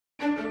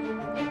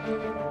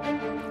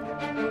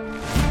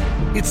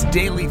It's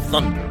Daily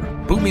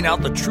Thunder, booming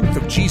out the truth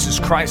of Jesus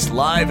Christ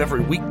live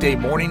every weekday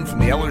morning from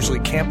the Ellerslie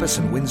campus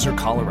in Windsor,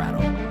 Colorado.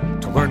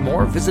 To learn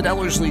more, visit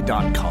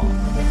Ellerslie.com.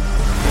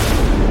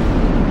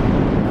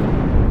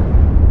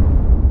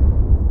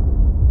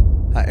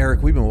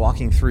 Eric, we've been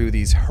walking through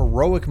these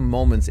heroic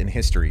moments in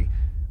history,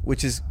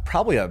 which is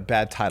probably a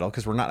bad title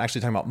because we're not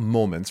actually talking about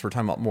moments, we're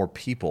talking about more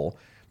people.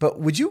 But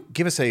would you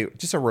give us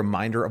just a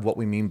reminder of what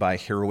we mean by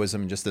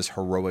heroism, just this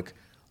heroic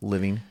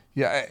living?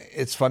 Yeah,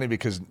 it's funny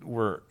because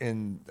we're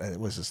in,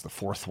 was this the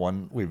fourth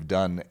one we've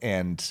done?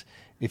 And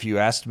if you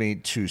asked me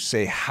to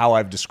say how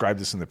I've described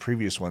this in the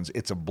previous ones,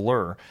 it's a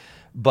blur.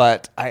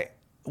 But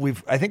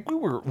we've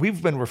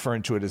been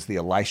referring to it as the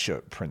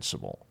Elisha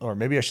principle, or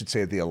maybe I should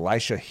say the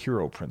Elisha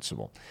hero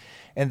principle.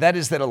 And that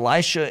is that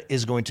Elisha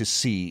is going to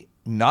see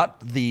not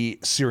the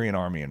Syrian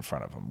army in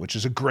front of him, which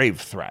is a grave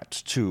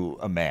threat to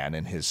a man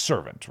and his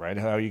servant, right?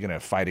 How are you going to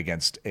fight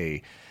against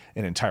an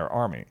entire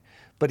army?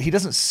 But he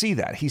doesn't see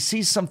that. He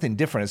sees something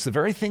different. It's the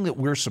very thing that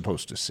we're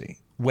supposed to see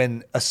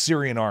when a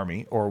Syrian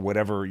army, or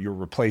whatever your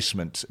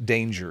replacement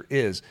danger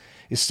is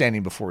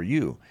standing before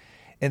you.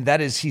 And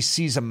that is, he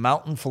sees a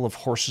mountain full of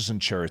horses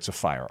and chariots of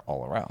fire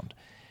all around.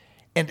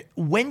 And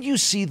when you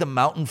see the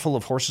mountain full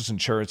of horses and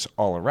chariots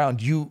all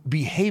around, you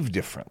behave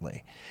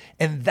differently.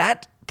 And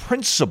that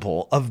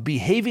principle of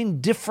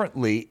behaving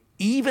differently,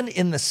 even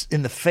in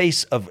the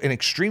face of an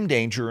extreme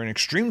danger, an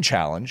extreme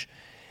challenge,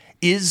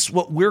 is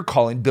what we're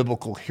calling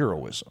biblical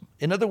heroism.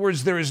 In other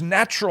words, there is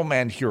natural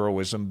man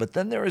heroism, but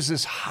then there is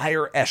this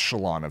higher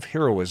echelon of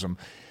heroism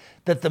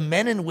that the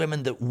men and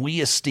women that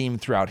we esteem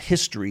throughout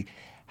history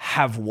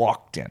have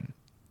walked in.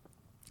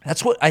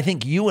 That's what I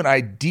think you and I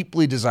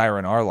deeply desire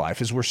in our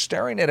life, is we're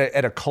staring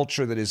at a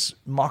culture that is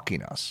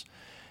mocking us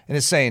and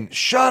is saying,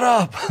 shut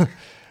up.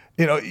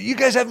 You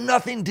guys have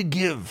nothing to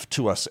give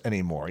to us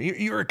anymore.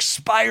 You're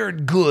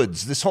expired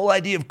goods. This whole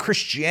idea of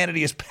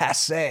Christianity is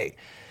passé.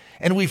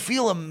 And we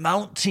feel a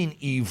mounting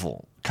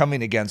evil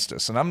coming against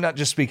us. And I'm not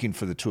just speaking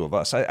for the two of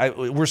us.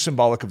 We're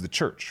symbolic of the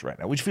church right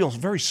now. We feel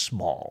very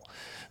small,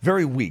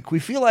 very weak. We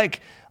feel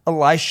like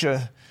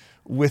Elisha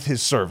with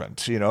his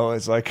servant.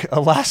 It's like,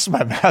 alas,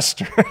 my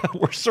master,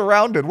 we're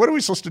surrounded. What are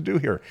we supposed to do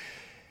here?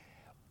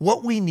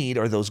 What we need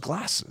are those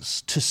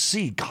glasses to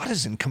see God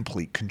is in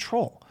complete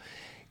control.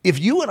 If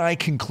you and I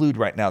conclude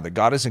right now that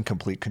God is in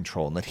complete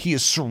control and that he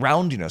is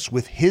surrounding us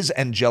with his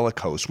angelic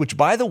host, which,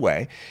 by the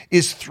way,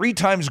 is 3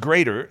 times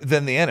greater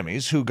than the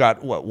enemies, who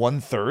got,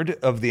 1/3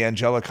 of the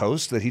angelic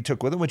host that he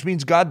took with him, which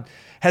means God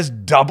has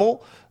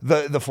double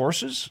the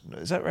forces.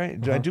 Is that right?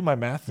 Did I do my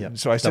math? Yep.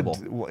 So I said,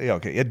 double.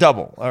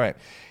 Double. All right.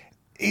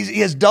 He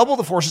has double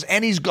the forces,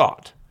 and he's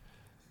God.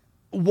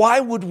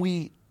 Why would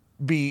we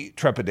be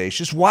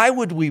trepidatious? Why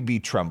would we be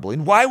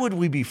trembling? Why would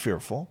we be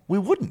fearful? We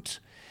wouldn't.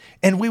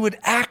 And we would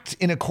act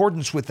in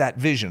accordance with that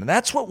vision. And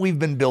that's what we've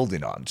been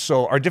building on.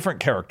 So our different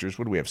characters,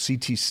 what do we have?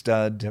 C.T.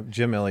 Studd,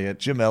 Jim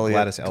Elliott,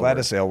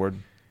 Gladys Aylward.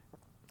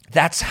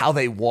 That's how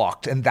they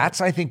walked. And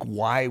that's, I think,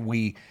 why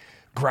we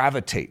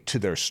gravitate to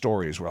their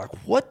stories. We're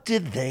like, what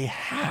did they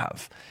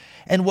have?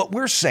 And what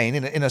we're saying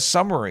in a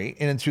summary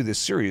in and through this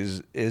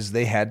series is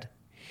they had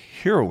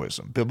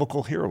heroism,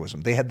 biblical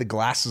heroism. They had the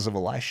glasses of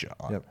Elisha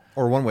on. Yep.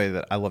 Or one way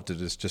that I love to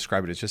just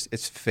describe it is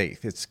it's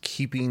faith. It's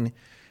keeping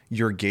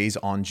your gaze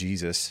on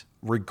Jesus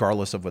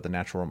regardless of what the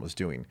natural realm was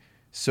doing.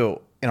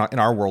 So in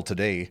our world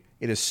today,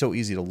 it is so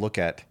easy to look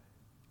at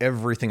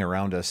everything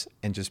around us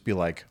and just be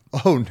like,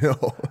 oh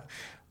no.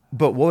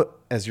 But what,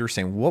 as you're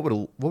saying, what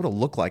would it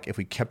look like if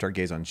we kept our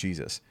gaze on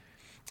Jesus?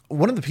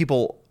 One of the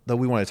people that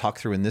we want to talk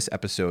through in this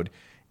episode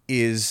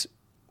is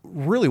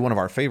really one of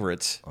our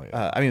favorites. Oh,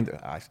 yeah. I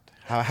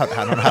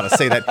don't know how to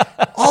say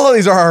that. All of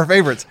these are our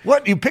favorites.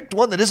 What? You picked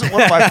one that isn't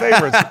one of my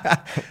favorites.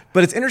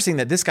 But it's interesting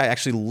that this guy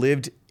actually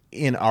lived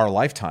in our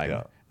lifetime.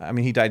 Yeah. I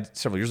mean, he died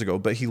several years ago,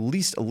 but he at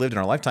least lived in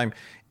our lifetime,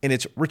 and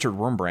it's Richard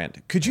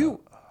Wurmbrand. Could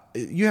you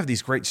have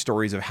these great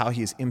stories of how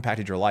he has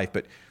impacted your life,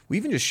 but we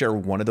even just share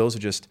one of those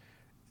of just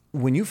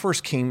when you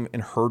first came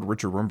and heard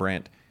Richard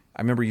Wurmbrand.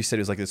 I remember you said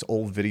it was like this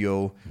old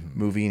video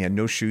movie and he had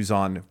no shoes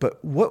on, but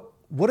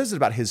what is it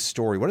about his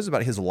story? What is it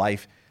about his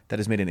life that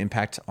has made an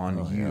impact on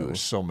you? Yeah,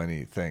 there's so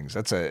many things.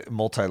 That's a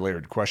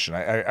multi-layered question.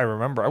 I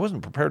remember, I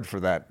wasn't prepared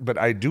for that, but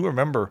I do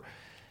remember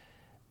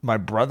my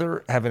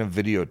brother having a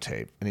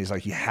videotape, and he's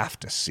like, you have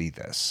to see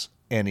this.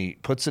 And he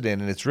puts it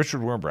in, and it's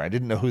Richard Wurmbrand. I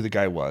didn't know who the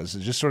guy was.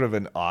 It's just sort of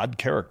an odd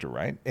character,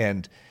 right?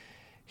 And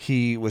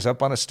he was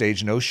up on a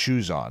stage, no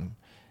shoes on,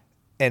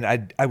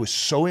 and I was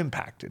so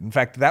impacted. In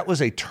fact, that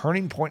was a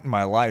turning point in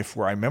my life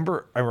where I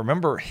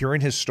remember hearing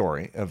his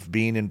story of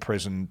being in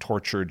prison,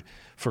 tortured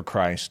for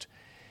Christ,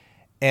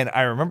 and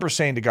I remember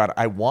saying to God,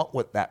 I want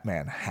what that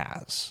man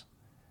has.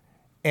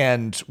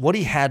 And what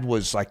he had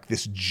was like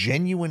this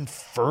genuine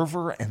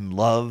fervor and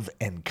love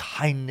and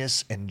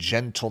kindness and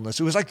gentleness.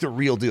 It was like the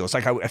real deal. It's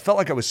like I felt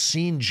like I was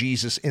seeing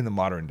Jesus in the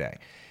modern day.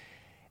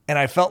 And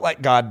I felt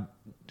like God,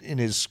 in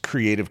his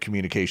creative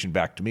communication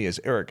back to me,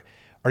 is, Eric,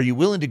 are you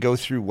willing to go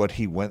through what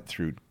he went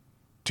through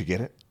to get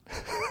it?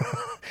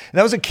 And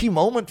that was a key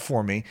moment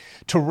for me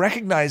to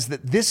recognize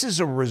that this is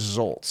a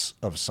result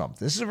of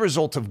something. This is a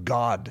result of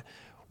God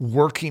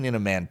working in a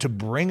man to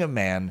bring a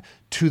man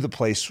to the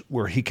place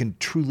where he can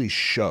truly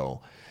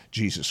show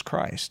Jesus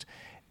Christ.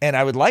 And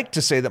I would like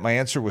to say that my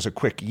answer was a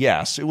quick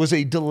yes. It was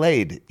a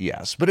delayed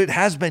yes, but it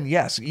has been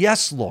yes.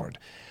 Yes, Lord.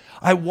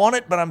 I want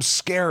it, but I'm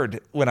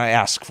scared when I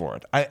ask for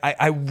it.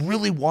 I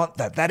really want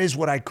that. That is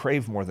what I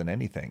crave more than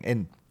anything.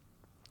 And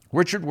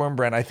Richard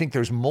Wurmbrand, I think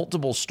there's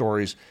multiple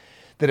stories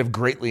that have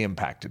greatly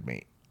impacted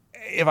me.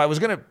 If I was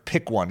going to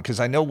pick one, because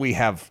I know we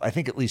have, I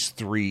think, at least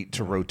 3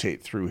 to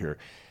rotate through here.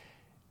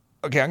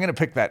 Okay, I'm going to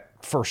pick that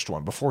first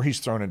one before he's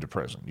thrown into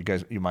prison. You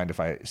guys, you mind if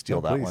I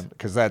steal that please. one?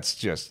 Because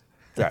that's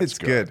It's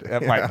good.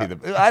 That might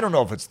be I don't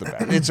know if it's the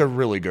best. It's a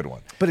really good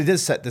one. But it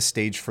does set the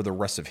stage for the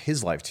rest of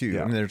his life too.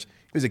 Yeah. I mean, it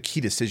was a key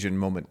decision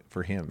moment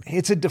for him.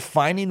 It's a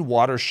defining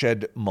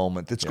watershed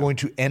moment that's going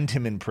to end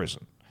him in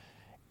prison,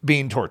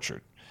 being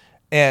tortured,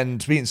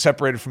 and being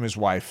separated from his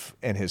wife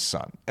and his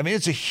son. I mean,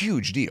 it's a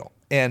huge deal.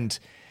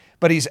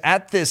 But he's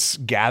at this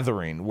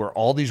gathering where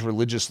all these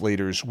religious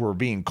leaders were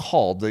being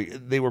called.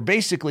 They were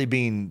basically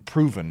being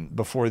proven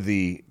before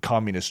the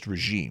communist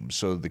regime.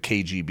 So the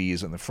KGB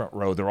is in the front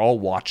row. They're all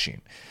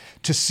watching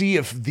to see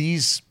if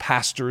these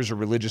pastors or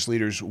religious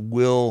leaders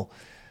will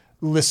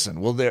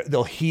listen.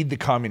 They'll heed the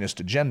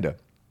communist agenda.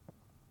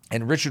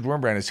 And Richard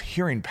Wurmbrand is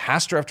hearing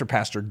pastor after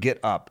pastor get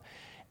up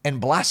and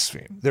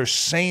blaspheme. They're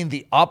saying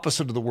the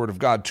opposite of the word of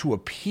God to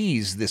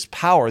appease this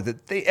power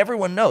that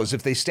everyone knows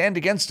if they stand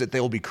against it, they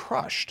will be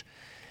crushed.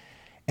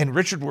 And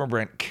Richard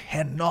Wurmbrand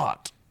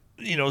cannot,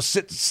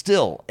 sit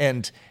still.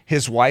 And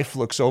his wife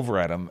looks over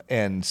at him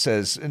and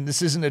says, and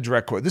this isn't a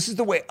direct quote. This is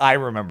the way I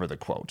remember the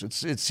quote.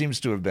 It seems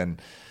to have been,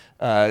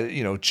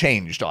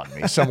 changed on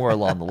me somewhere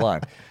along the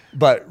line.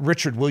 But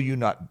Richard, will you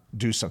not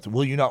do something?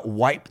 Will you not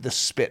wipe the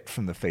spit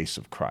from the face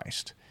of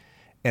Christ?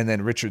 And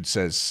then Richard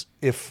says,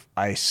 if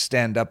I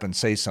stand up and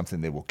say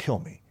something, they will kill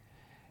me.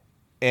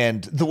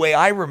 And the way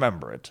I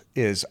remember it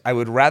is I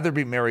would rather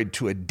be married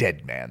to a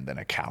dead man than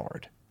a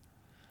coward.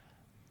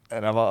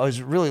 And I've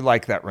always really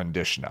liked that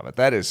rendition of it.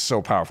 That is so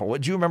powerful.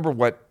 Do you remember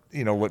what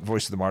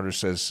Voice of the Martyrs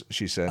says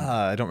she said?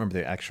 I don't remember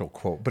the actual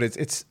quote, but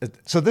it's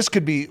so this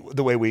could be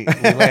the way we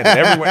landed.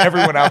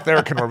 Everyone out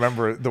there can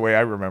remember the way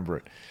I remember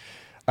it.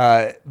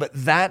 But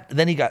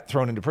then he got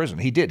thrown into prison.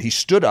 He did. He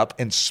stood up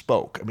and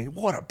spoke. I mean,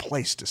 what a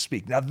place to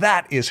speak. Now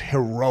that is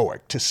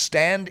heroic, to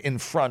stand in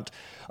front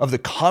of the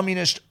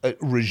communist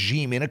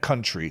regime in a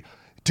country,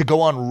 to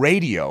go on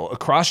radio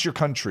across your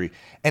country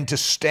and to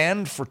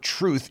stand for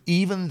truth,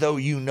 even though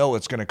you know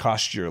it's going to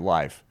cost you your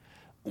life.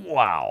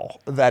 Wow,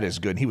 that is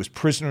good. He was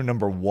prisoner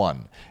number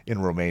 1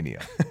 in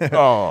Romania.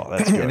 Oh,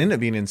 that's good. and ended up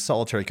being in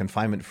solitary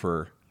confinement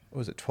for, what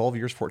was it, 12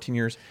 years, 14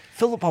 years?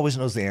 Philip always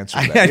knows the answer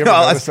to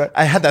that.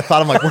 I had that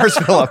thought. I'm like, where's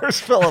Philip? Where's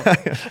Philip?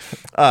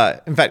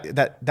 In fact,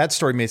 that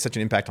story made such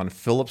an impact on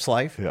Philip's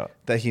life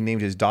that he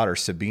named his daughter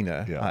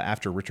Sabina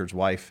after Richard's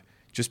wife,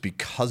 just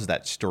because of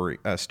that story,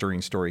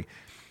 stirring story.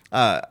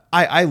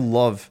 I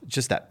love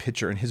just that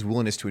picture and his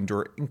willingness to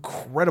endure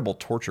incredible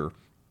torture.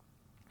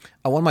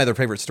 One of my other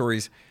favorite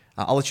stories,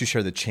 I'll let you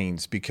share the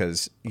chains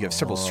because you have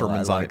several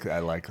sermons on it. I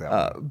like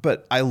that one.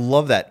 But I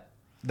love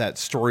that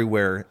story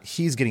where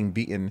he's getting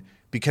beaten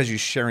because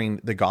he's sharing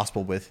the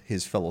gospel with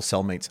his fellow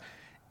cellmates.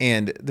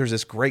 And there's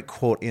this great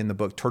quote in the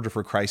book, Torture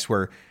for Christ,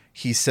 where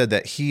he said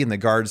that he and the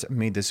guards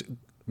made this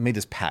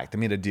pact. They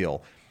made a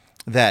deal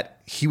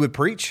that he would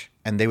preach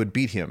and they would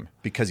beat him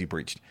because he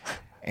preached.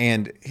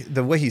 And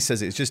the way he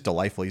says it is just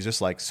delightful. He's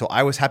just like, so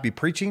I was happy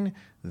preaching.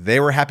 They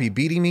were happy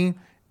beating me.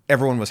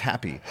 Everyone was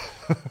happy.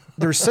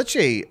 There's such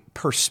a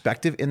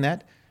perspective in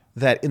that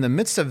in the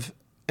midst of,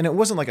 and it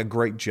wasn't like a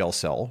great jail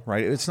cell,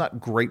 right? It's not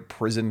great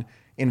prison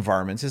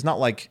environments. It's not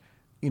like,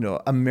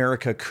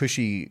 America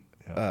cushy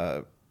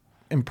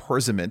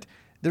imprisonment.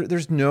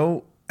 There's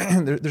no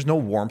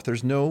warmth.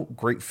 There's no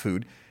great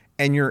food.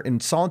 And you're in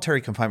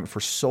solitary confinement for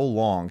so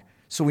long.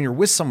 So when you're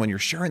with someone, you're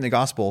sharing the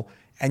gospel,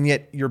 and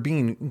yet you're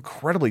being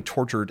incredibly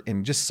tortured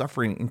and just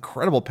suffering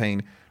incredible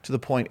pain to the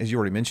point, as you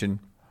already mentioned,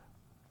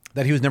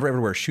 that he was never able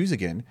to wear shoes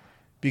again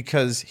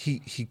because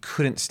he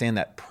couldn't stand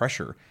that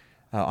pressure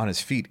on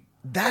his feet.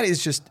 That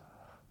is just,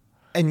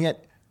 and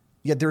yet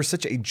there is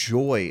such a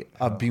joy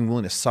of being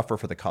willing to suffer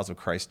for the cause of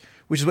Christ,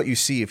 which is what you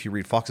see if you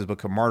read Fox's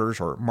Book of Martyrs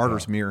or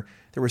Martyr's Mirror.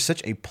 There was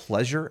such a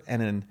pleasure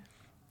and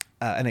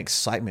an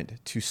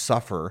excitement to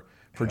suffer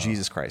for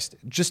Jesus Christ,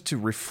 just to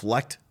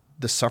reflect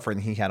the suffering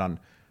he had on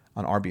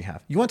our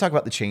behalf. You want to talk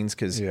about the chains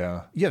because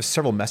you have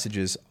several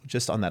messages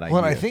just on that idea.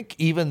 Well, I think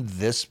even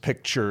this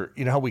picture,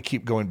 how we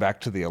keep going back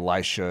to the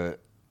Elisha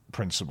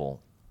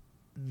principle.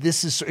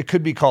 It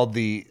could be called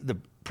the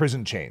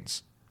prison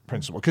chains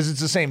principle because it's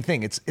the same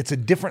thing. It's a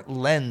different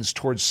lens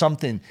towards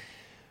something.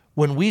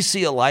 When we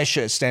see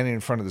Elisha standing in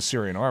front of the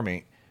Syrian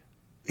army,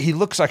 he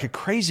looks like a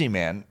crazy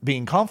man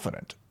being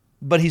confident,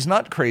 but he's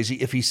not crazy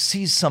if he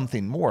sees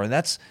something more. And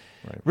that's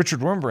Richard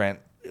Wurmbrand.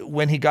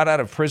 When he got out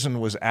of prison,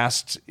 was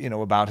asked,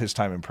 about his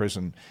time in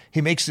prison,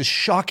 he makes this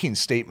shocking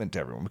statement to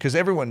everyone because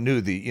everyone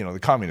knew the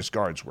communist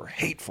guards were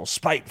hateful,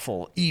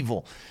 spiteful,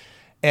 evil.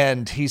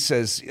 And he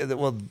says,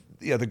 well,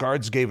 yeah, the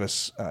guards gave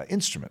us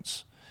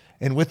instruments.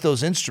 And with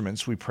those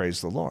instruments, we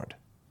praise the Lord.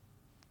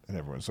 And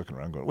everyone's looking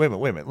around going, wait a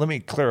minute, let me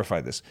clarify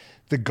this.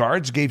 The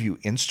guards gave you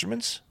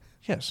instruments?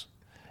 Yes.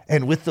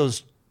 And with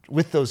those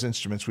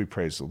instruments, we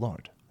praise the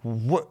Lord.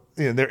 What?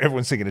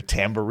 Everyone's thinking a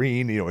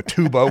tambourine, a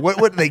tuba.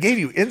 What? They gave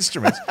you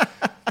instruments.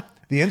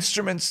 The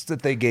instruments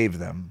that they gave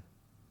them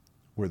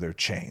were their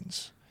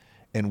chains.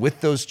 And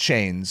with those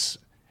chains,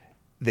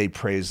 they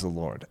praise the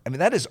Lord. I mean,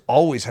 that has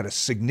always had a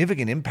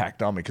significant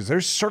impact on me because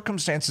there's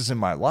circumstances in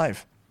my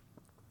life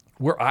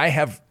where I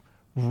have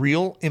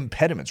real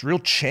impediments, real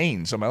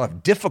chains on my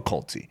life,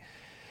 difficulty.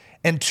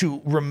 And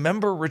to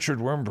remember Richard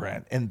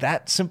Wurmbrand and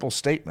that simple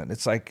statement,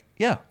 it's like,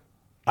 yeah,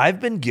 I've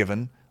been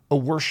given a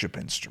worship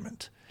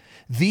instrument.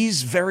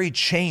 These very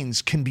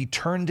chains can be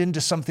turned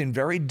into something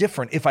very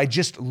different if I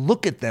just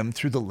look at them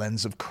through the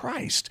lens of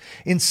Christ,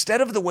 instead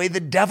of the way the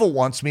devil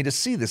wants me to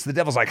see this. The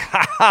devil's like,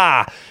 ha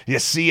ha, you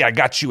see, I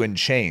got you in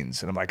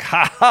chains. And I'm like,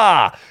 ha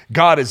ha,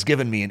 God has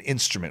given me an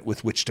instrument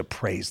with which to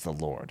praise the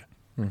Lord.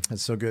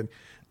 That's so good.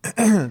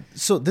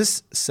 So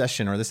this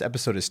session or this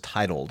episode is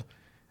titled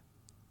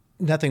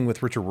Nothing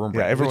with Richard Wurmbrand.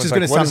 Yeah, everyone's which is like,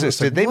 going to what sound is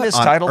this? like, Did they what on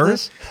mistitle earth?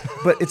 this?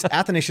 But it's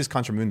Athanasius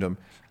Contra Mundum.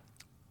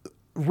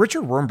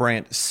 Richard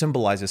Wurmbrand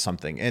symbolizes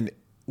something, and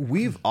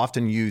we've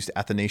often used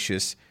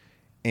Athanasius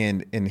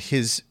and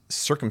his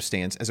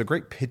circumstance as a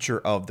great picture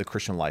of the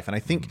Christian life. And I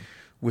think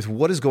with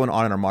what is going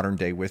on in our modern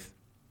day, with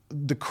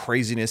the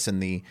craziness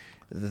and the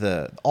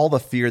all the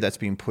fear that's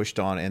being pushed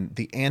on, and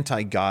the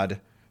anti-God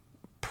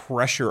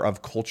pressure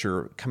of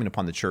culture coming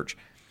upon the church,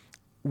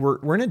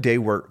 we're in a day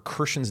where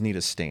Christians need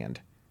a stand.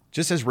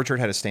 Just as Richard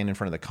had to stand in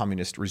front of the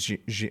communist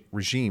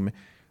regime,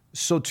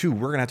 so too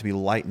we're going to have to be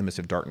light in the midst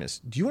of darkness.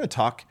 Do you want to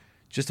talk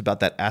just about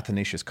that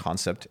Athanasius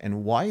concept,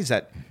 and why is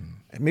that,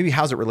 maybe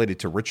how's it related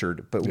to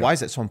Richard, but why is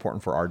that so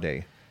important for our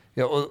day?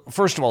 Yeah, well,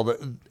 first of all,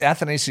 the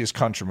Athanasius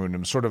Contra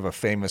Mundum is sort of a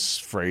famous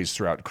phrase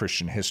throughout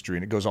Christian history,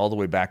 and it goes all the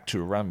way back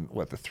to around,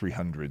 the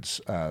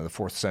 300s, the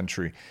 4th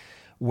century,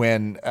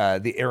 when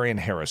the Arian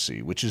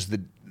heresy, which is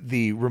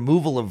the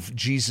removal of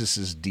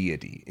Jesus's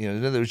deity.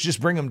 In other words, just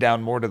bring him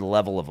down more to the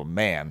level of a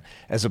man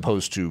as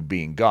opposed to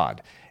being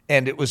God.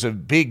 And it was a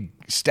big,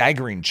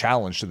 staggering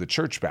challenge to the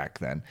church back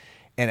then.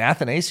 And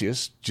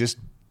Athanasius just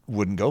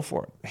wouldn't go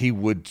for it.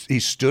 He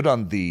stood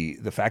on the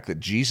fact that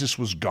Jesus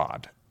was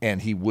God,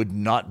 and he would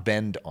not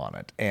bend on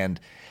it. And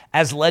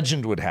as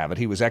legend would have it,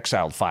 he was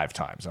exiled 5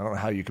 times. I don't know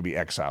how you could be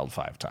exiled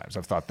 5 times.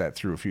 I've thought that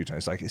through a few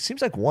times. It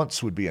seems like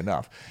once would be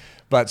enough.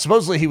 But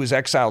supposedly he was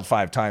exiled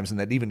 5 times, and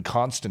that even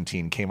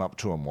Constantine came up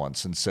to him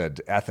once and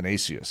said,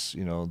 Athanasius,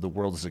 the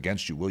world is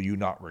against you. Will you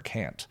not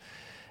recant?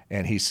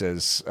 And he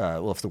says,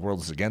 well, if the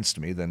world is against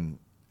me, then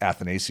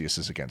Athanasius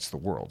is against the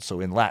world. So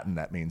in Latin,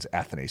 that means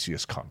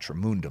Athanasius Contra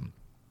Mundum.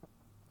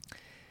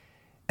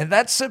 And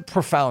that's a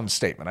profound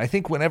statement. I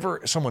think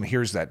whenever someone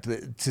hears that,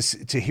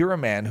 to hear a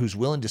man who's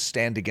willing to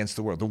stand against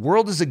the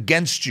world is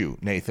against you,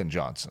 Nathan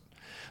Johnson.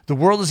 The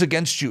world is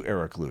against you,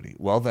 Eric Ludy.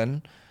 Well,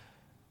 then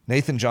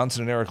Nathan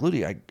Johnson and Eric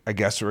Ludy, I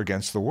guess, are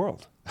against the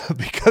world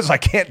because I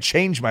can't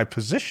change my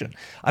position.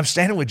 I'm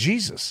standing with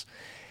Jesus.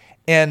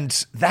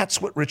 And that's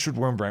what Richard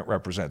Wurmbrand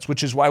represents,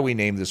 which is why we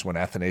named this one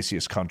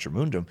Athanasius Contra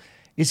Mundum,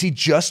 is he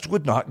just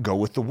would not go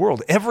with the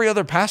world. Every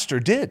other pastor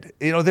did.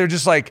 They're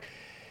just like,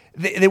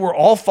 they were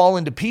all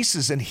falling to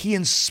pieces, and he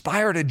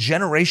inspired a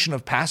generation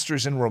of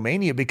pastors in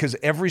Romania because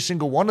every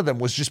single one of them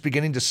was just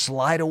beginning to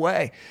slide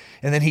away.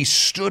 And then he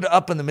stood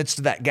up in the midst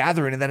of that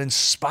gathering, and that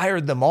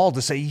inspired them all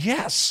to say,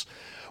 yes,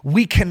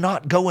 we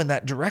cannot go in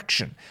that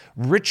direction.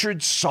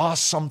 Richard saw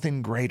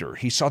something greater.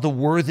 He saw the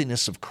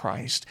worthiness of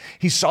Christ.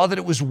 He saw that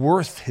it was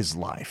worth his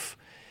life.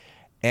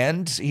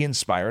 And he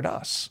inspired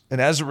us. And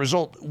as a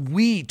result,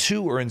 we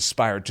too are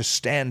inspired to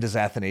stand as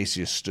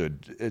Athanasius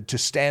stood, to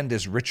stand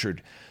as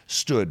Richard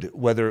stood,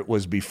 whether it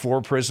was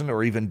before prison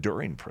or even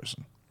during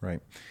prison. Right.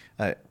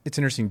 It's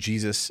interesting.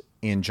 Jesus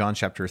in John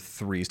chapter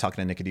 3 is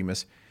talking to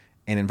Nicodemus.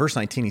 And in verse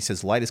 19, he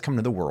says, light has come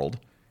into the world.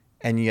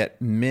 And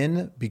yet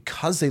men,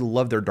 because they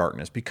love their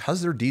darkness,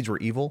 because their deeds were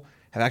evil,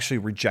 have actually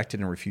rejected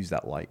and refused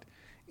that light.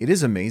 It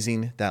is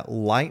amazing that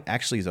light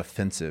actually is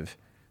offensive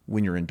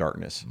when you're in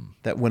darkness.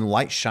 That when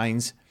light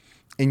shines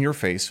in your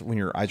face, when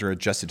your eyes are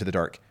adjusted to the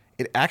dark,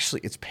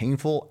 it's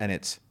painful and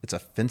it's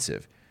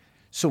offensive.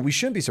 So we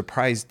shouldn't be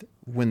surprised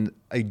when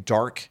a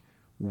dark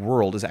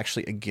world is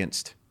actually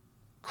against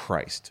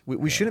Christ.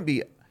 We shouldn't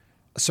be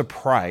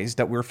surprised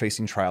that we're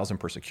facing trials and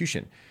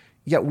persecution.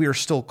 Yet we are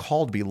still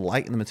called to be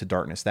light in the midst of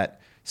darkness, that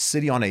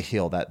city on a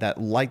hill,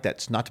 that light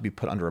that's not to be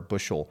put under a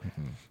bushel.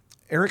 Mm-hmm.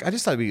 Eric, I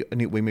just thought it'd be a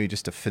neat way maybe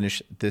just to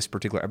finish this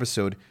particular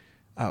episode.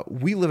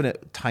 We live in a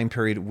time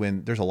period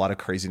when there's a lot of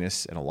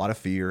craziness and a lot of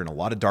fear and a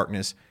lot of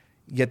darkness,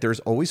 yet there's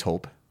always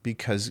hope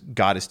because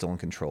God is still in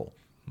control.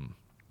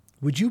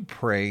 Would you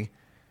pray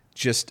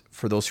just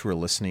for those who are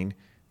listening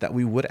that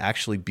we would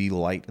actually be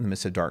light in the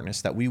midst of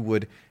darkness, that we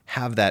would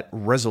have that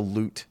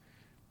resolute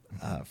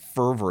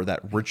fervor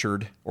that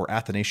Richard or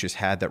Athanasius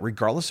had, that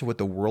regardless of what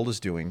the world is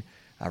doing,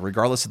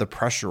 regardless of the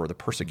pressure or the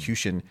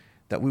persecution,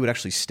 that we would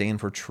actually stand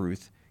for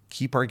truth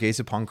keep our gaze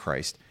upon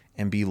Christ,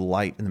 and be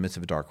light in the midst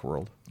of a dark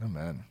world.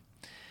 Amen.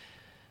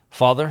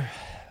 Father,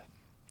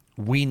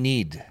 we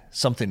need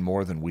something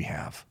more than we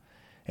have,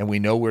 and we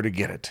know where to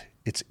get it.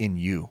 It's in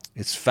you.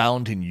 It's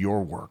found in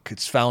your work.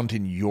 It's found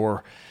in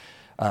your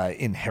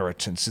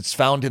inheritance. It's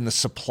found in the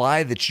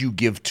supply that you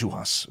give to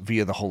us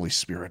via the Holy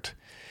Spirit.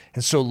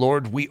 And so,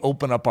 Lord, we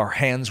open up our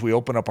hands, we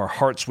open up our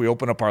hearts, we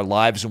open up our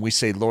lives, and we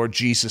say, Lord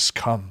Jesus,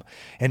 come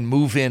and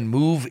move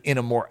in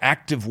a more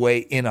active way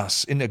in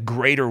us, in a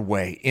greater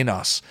way in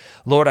us.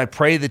 Lord, I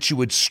pray that you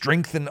would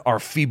strengthen our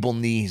feeble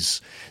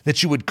knees,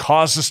 that you would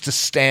cause us to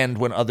stand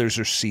when others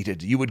are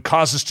seated. You would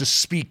cause us to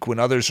speak when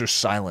others are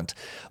silent.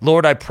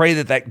 Lord, I pray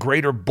that that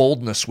greater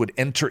boldness would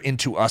enter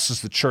into us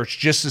as the church,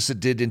 just as it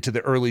did into the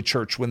early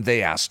church when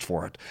they asked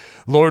for it.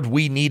 Lord,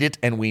 we need it,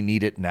 and we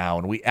need it now,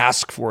 and we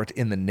ask for it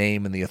in the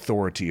name and the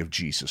authority of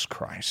Jesus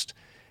Christ.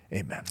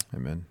 Amen.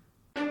 Amen.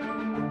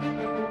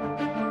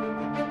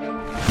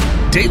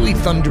 Daily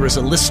Thunder is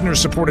a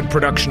listener-supported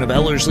production of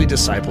Ellerslie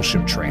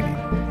Discipleship Training.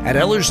 At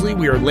Ellerslie,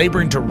 we are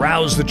laboring to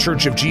rouse the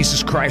Church of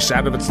Jesus Christ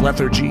out of its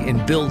lethargy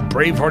and build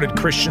brave-hearted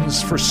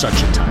Christians for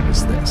such a time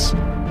as this.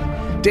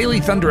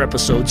 Daily Thunder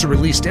episodes are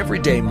released every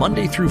day,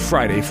 Monday through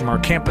Friday, from our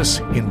campus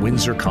in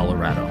Windsor,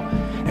 Colorado.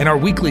 And our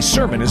weekly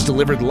sermon is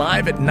delivered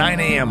live at 9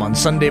 a.m. on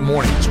Sunday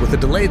mornings with a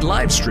delayed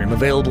live stream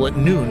available at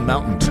noon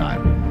Mountain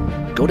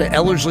Time. Go to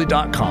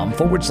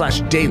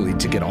Ellerslie.com/daily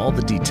to get all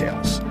the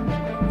details.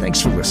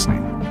 Thanks for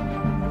listening.